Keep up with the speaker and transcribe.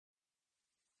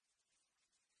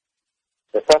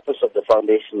The purpose of the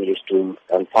foundation is to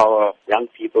empower young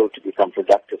people to become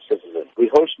productive citizens. We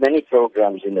host many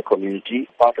programs in the community,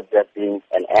 part of that being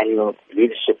an annual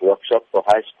leadership workshop for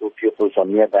high school pupils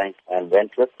from Merebank and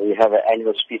Wentworth. We have an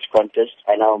annual speech contest,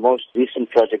 and our most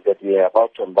recent project that we are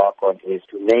about to embark on is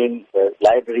to name the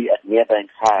library at Merebank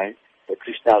High the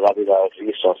Krishna Rabilal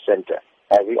Resource Center.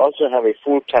 We also have a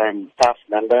full-time staff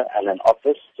member and an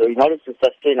office. So in order to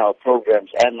sustain our programs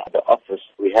and the office,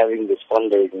 we're having this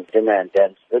fundraising dinner and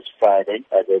dance this Friday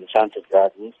at the Enchanted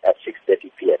Gardens at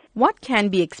 6:30 p.m. What can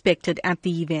be expected at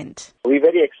the event? We're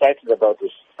very excited about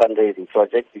this fundraising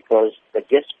project because the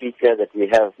guest speaker that we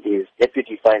have is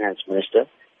Deputy Finance Minister,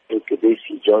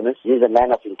 SABC Jonas. He is a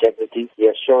man of integrity. He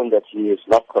has shown that he is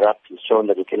not corrupt. He's shown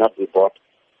that he cannot be bought.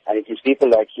 And it is people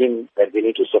like him that we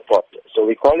need to support. So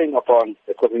we're calling upon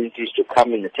the communities to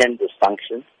come and attend this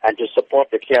function and to support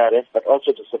the KRF, but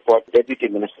also to support Deputy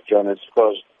Minister Jonas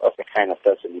because of the kind of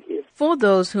person he is. For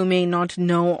those who may not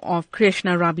know of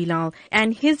Krishna Rabilal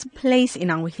and his place in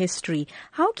our history,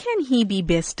 how can he be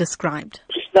best described?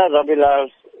 Krishna Rabilal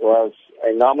was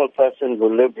a normal person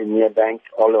who lived in Merebank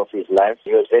all of his life.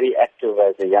 He was very active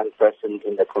as a young person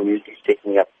in the community,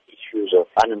 taking up issues of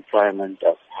unemployment,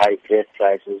 of high bread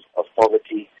prices, of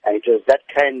poverty. And it was that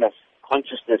kind of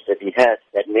consciousness that he had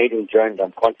that made him join the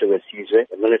Umkhonto Wesizwe,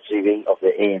 the military wing of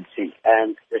the ANC.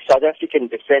 And the South African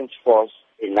Defence Force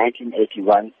in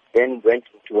 1981 then went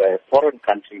into a foreign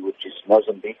country, which is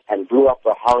Mozambique, and blew up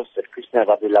a house that Krishna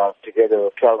Rabilal, together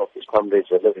with 12 of his comrades,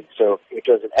 were living. So it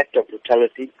was an act of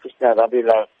brutality. Krishna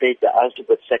Rabilal paid the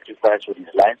ultimate sacrifice with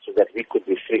his life so that we could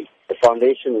be free. The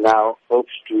foundation now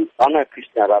hopes to honor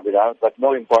Krishna Rabilal, but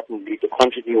more importantly, to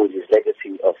continue with his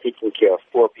legacy of taking care of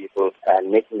poor people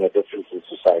and making a difference in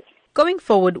society. Going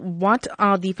forward, what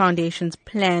are the foundation's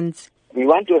plans? We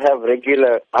want to have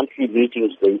regular monthly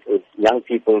meetings with young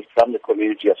people from the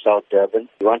community of South Durban.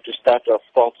 We want to start off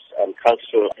sports and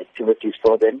cultural activities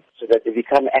for them so that they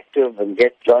become active and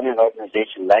join an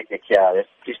organization like the KRF.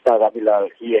 Krishna Rabilal,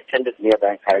 he attended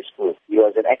Merebank High School. He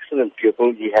was an excellent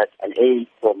pupil. He had an A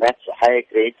for maths, a higher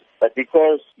grade. But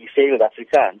because he failed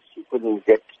Afrikaans, he couldn't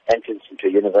get entrance into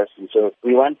university. So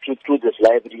we want to, through this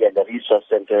library and the resource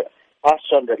center, pass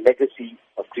on the legacy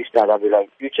of Krishna Rabilal.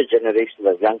 Future generations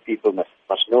of young people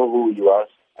must know who he was.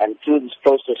 And through this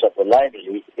process of the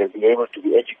library, they'll be able to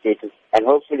be educated. And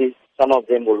hopefully some of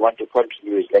them will want to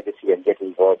continue his legacy and get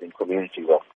involved in community work.